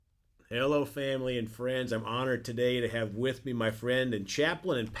Hello, family and friends. I'm honored today to have with me my friend and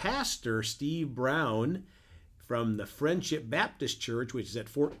chaplain and pastor, Steve Brown, from the Friendship Baptist Church, which is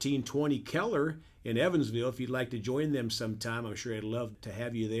at 1420 Keller in Evansville. If you'd like to join them sometime, I'm sure I'd love to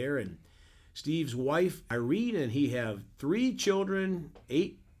have you there. And Steve's wife, Irene, and he have 3 children,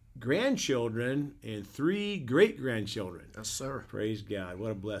 8 grandchildren, and 3 great-grandchildren. Yes, sir. Praise God.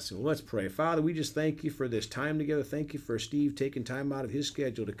 What a blessing. Well, let's pray. Father, we just thank you for this time together. Thank you for Steve taking time out of his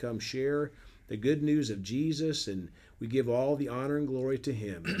schedule to come share the good news of Jesus, and we give all the honor and glory to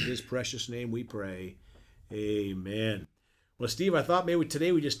him. In his precious name we pray. Amen. Well, Steve, I thought maybe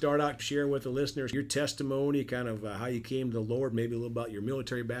today we just start out sharing with the listeners your testimony, kind of how you came to the Lord, maybe a little about your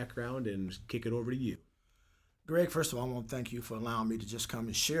military background, and kick it over to you. Greg, first of all, I want to thank you for allowing me to just come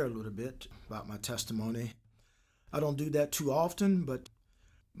and share a little bit about my testimony. I don't do that too often, but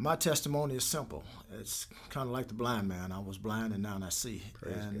my testimony is simple. It's kind of like the blind man. I was blind and now I see.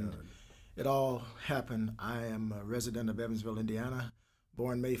 Praise and God. It all happened. I am a resident of Evansville, Indiana,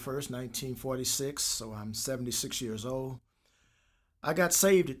 born May 1st, 1946, so I'm 76 years old. I got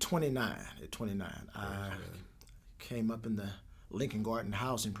saved at 29. I came up in the Lincoln Garden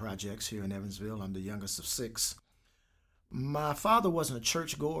housing projects here in Evansville. I'm the youngest of 6. My father wasn't a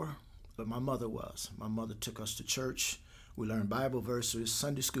churchgoer, but my mother was. My mother took us to church. We learned Bible verses,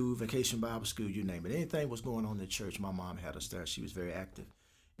 Sunday school, vacation Bible school, you name it. Anything was going on in the church, my mom had us there. She was very active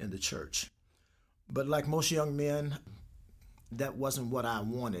in the church. But like most young men, that wasn't what I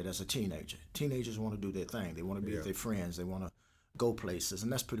wanted as a teenager. Teenagers want to do their thing. They want to be with their friends. They want to go places,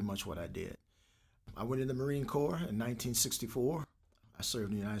 and that's pretty much what I did. I went in the Marine Corps in 1964. I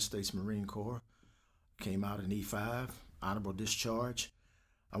served in the United States Marine Corps. Came out in E5, honorable discharge.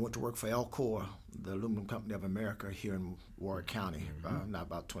 I went to work for Alcoa, the aluminum company of America here in Warwick County, not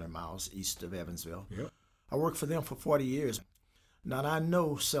about 20 miles east of Evansville. Yep. I worked for them for 40 years. Now, I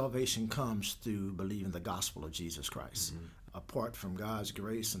know salvation comes through believing the gospel of Jesus Christ. Apart from God's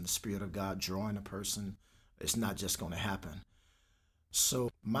grace and the Spirit of God drawing a person, it's not just going to happen. So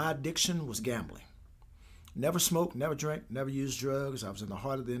my addiction was gambling. Never smoked, never drank, never used drugs. I was in the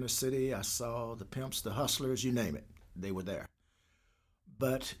heart of the inner city. I saw the pimps, the hustlers, you name it. They were there.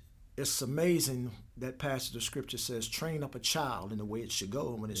 But it's amazing that passage of Scripture says, train up a child in the way it should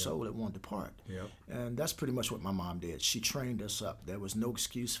go, and when it's old, it won't depart. Yep. And that's pretty much what my mom did. She trained us up. There was no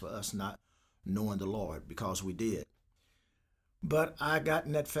excuse for us not knowing the Lord, because we did. But I got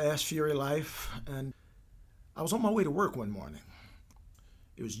in that fast, fury life, and I was on my way to work one morning.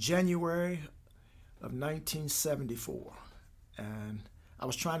 It was January of 1974, and I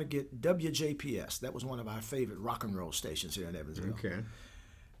was trying to get WJPS. That was one of our favorite rock and roll stations here in Evansville. Okay.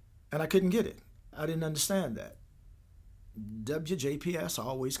 And I couldn't get it. I didn't understand that. WJPS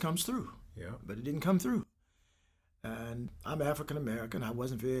always comes through, but it didn't come through. And I'm African American. I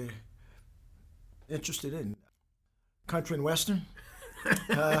wasn't very interested in country and western.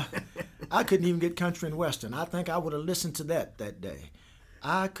 I couldn't even get country and western. I think I would have listened to that day.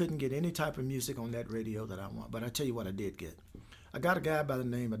 I couldn't get any type of music on that radio that I want. But I tell you what I did get. I got a guy by the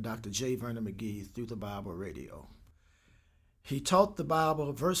name of Dr. J. Vernon McGee through the Bible radio. He taught the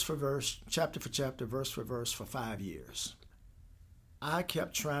Bible verse for verse, chapter for chapter, verse for verse for 5 years. I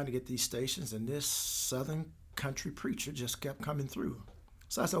kept trying to get these stations, and this southern country preacher just kept coming through.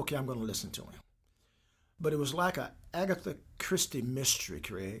 So I said, okay, I'm going to listen to him. But it was like a Agatha Christie mystery,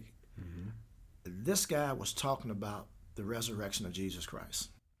 Craig. This guy was talking about the resurrection of Jesus Christ.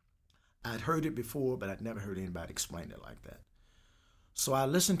 I'd heard it before, but I'd never heard anybody explain it like that. So I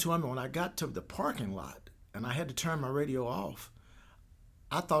listened to him, and when I got to the parking lot and I had to turn my radio off,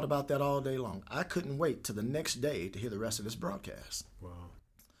 I thought about that all day long. I couldn't wait till the next day to hear the rest of this broadcast. Wow.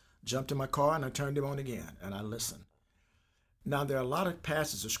 Jumped in my car and I turned it on again, and I listened. Now, there are a lot of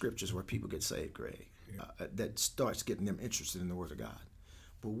passages of scriptures where people get saved, Greg, that starts getting them interested in the Word of God.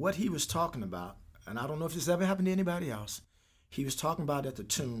 But what he was talking about, and I don't know if this ever happened to anybody else, he was talking about at the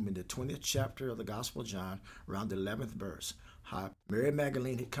tomb in the 20th chapter of the Gospel of John, around the 11th verse, how Mary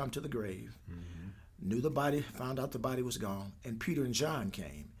Magdalene had come to the grave, knew the body, found out the body was gone, and Peter and John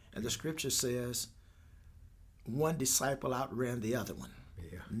came. And the scripture says, one disciple outran the other one.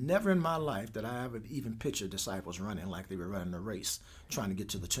 Never in my life did I ever even picture disciples running like they were running a race, trying to get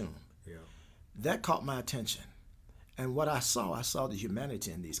to the tomb. That caught my attention. And what I saw the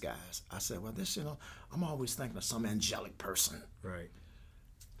humanity in these guys. I said, well, this, I'm always thinking of some angelic person. Right.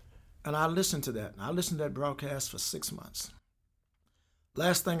 And I listened to that. And I listened to that broadcast for 6 months.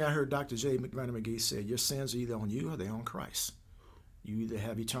 Last thing I heard Dr. J. Vernon McGee say, your sins are either on you or they're on Christ. You either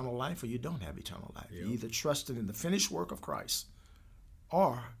have eternal life or you don't have eternal life. You either trusted in the finished work of Christ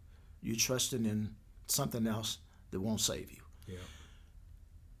or you trusted in something else that won't save you.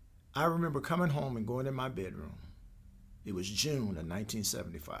 I remember coming home and going in my bedroom. It was June of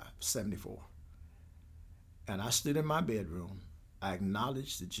 1974. And I stood in my bedroom. I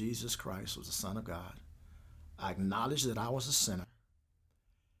acknowledged that Jesus Christ was the Son of God. I acknowledged that I was a sinner.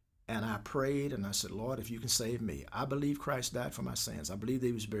 And I prayed and I said, Lord, if you can save me. I believe Christ died for my sins. I believe that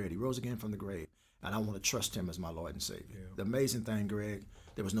he was buried. He rose again from the grave. And I want to trust him as my Lord and Savior. Yeah. The amazing thing, Greg,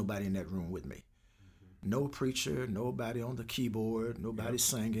 there was nobody in that room with me. Mm-hmm. No preacher, nobody on the keyboard, nobody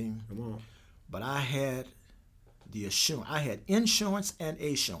singing. Come on. But I had the assurance. I had insurance and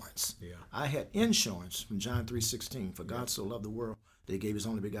assurance. Yeah. I had insurance from John 3:16. For God so loved the world that he gave his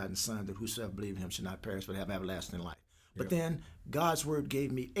only begotten Son, that whosoever believed in him should not perish but have everlasting life. But then God's word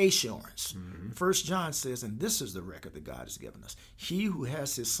gave me assurance. Mm-hmm. 1 John says, and this is the record that God has given us. He who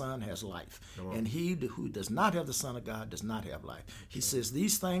has his Son has life. And he who does not have the Son of God does not have life. Okay. He says,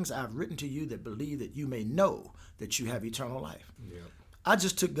 these things I've written to you that believe that you may know that you have eternal life. Yep. I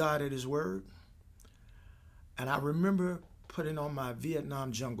just took God at his word. And I remember putting on my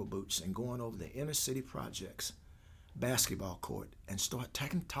Vietnam jungle boots and going over the inner city projects, basketball court, and start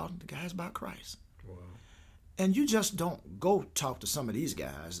talking to guys about Christ. Wow. And you just don't go talk to some of these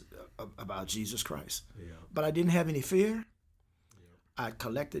guys about Jesus Christ. Yeah. But I didn't have any fear. Yeah. I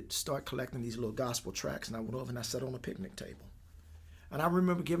started collecting these little gospel tracts, and I went over and I sat on a picnic table. And I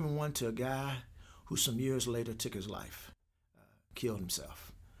remember giving one to a guy who some years later took his life, killed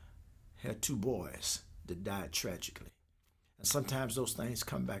himself, had 2 boys that died tragically. And sometimes those things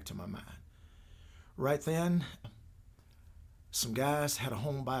come back to my mind. Right then, some guys had a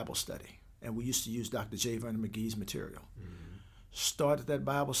home Bible study. And we used to use Dr. J. Vernon McGee's material. Mm-hmm. Started that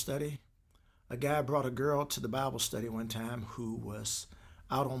Bible study. A guy brought a girl to the Bible study one time who was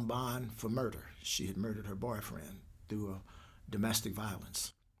out on bond for murder. She had murdered her boyfriend through a domestic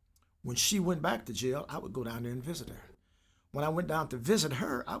violence. When she went back to jail, I would go down there and visit her. When I went down to visit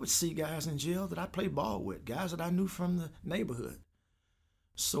her, I would see guys in jail that I played ball with, guys that I knew from the neighborhood.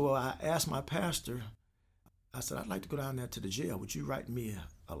 So I asked my pastor, I said, I'd like to go down there to the jail. Would you write me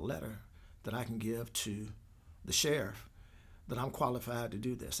a letter that I can give to the sheriff that I'm qualified to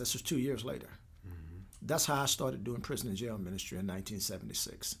do this? This was 2 years later. Mm-hmm. That's how I started doing prison and jail ministry in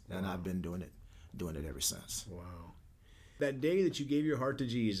 1976. Wow. And I've been doing it ever since. Wow. That day that you gave your heart to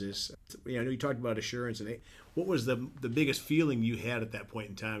Jesus, I know you talked about assurance, and what was the biggest feeling you had at that point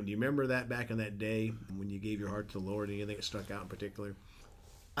in time? Do you remember that back in that day when you gave your heart to the Lord? Anything that stuck out in particular?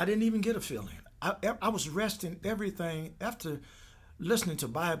 I didn't even get a feeling. I was resting everything. After listening to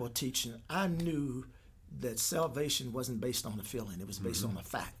Bible teaching, I knew that salvation wasn't based on a feeling. It was based on a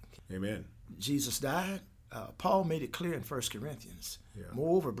fact. Amen. Jesus died. Paul made it clear in 1 Corinthians. Yeah.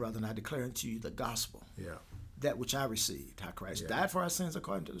 Moreover, brethren, I declare unto you the gospel. Yeah. That which I received, how Christ died for our sins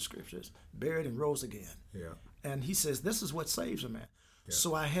according to the scriptures, buried and rose again. Yeah. And he says, this is what saves a man. Yeah.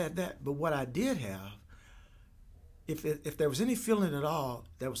 So I had that. But what I did have, if there was any feeling at all,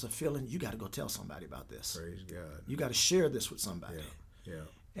 there was a feeling you got to go tell somebody about this. Praise God. You got to share this with somebody. Yeah. Yeah.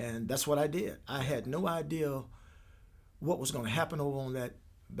 And that's what I did. I had no idea what was going to happen over on that.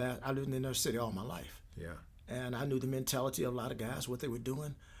 I lived in the inner city all my life. Yeah. And I knew the mentality of a lot of guys, what they were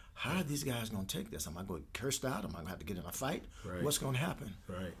doing. How are these guys going to take this? Am I going to get cursed out? Am I going to have to get in a fight? Right. What's going to happen?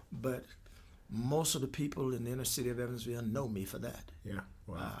 Right. But most of the people in the inner city of Evansville know me for that. Yeah.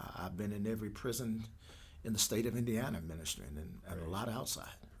 Wow. I've been in every prison in the state of Indiana ministering and a lot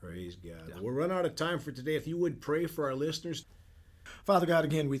outside. Praise God. Yeah. We're running out of time for today. If you would pray for our listeners. Father God,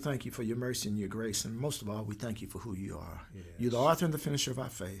 again, we thank you for your mercy and your grace. And most of all, we thank you for who you are. Yes. You're the author and the finisher of our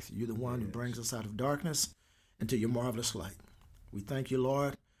faith. You're the one who brings us out of darkness into your marvelous light. We thank you,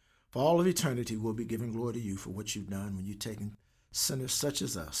 Lord. For all of eternity, we'll be giving glory to you for what you've done when you've taken sinners such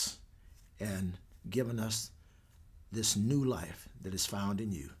as us and given us this new life that is found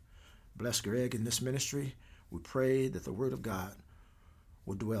in you. Bless Greg in this ministry. We pray that the word of God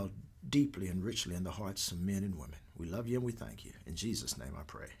will dwell deeply and richly in the hearts of men and women. We love you and we thank you. In Jesus' name I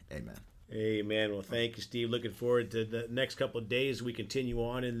pray. Amen. Amen. Well, thank you, Steve. Looking forward to the next couple of days we continue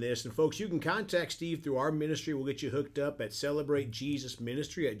on in this. And folks, you can contact Steve through our ministry. We'll get you hooked up at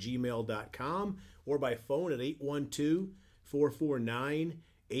celebratejesusministry@gmail.com or by phone at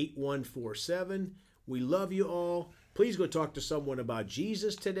 812-449-8147. We love you all. Please go talk to someone about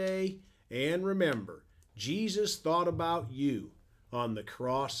Jesus today. And remember, Jesus thought about you on the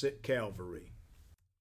cross at Calvary.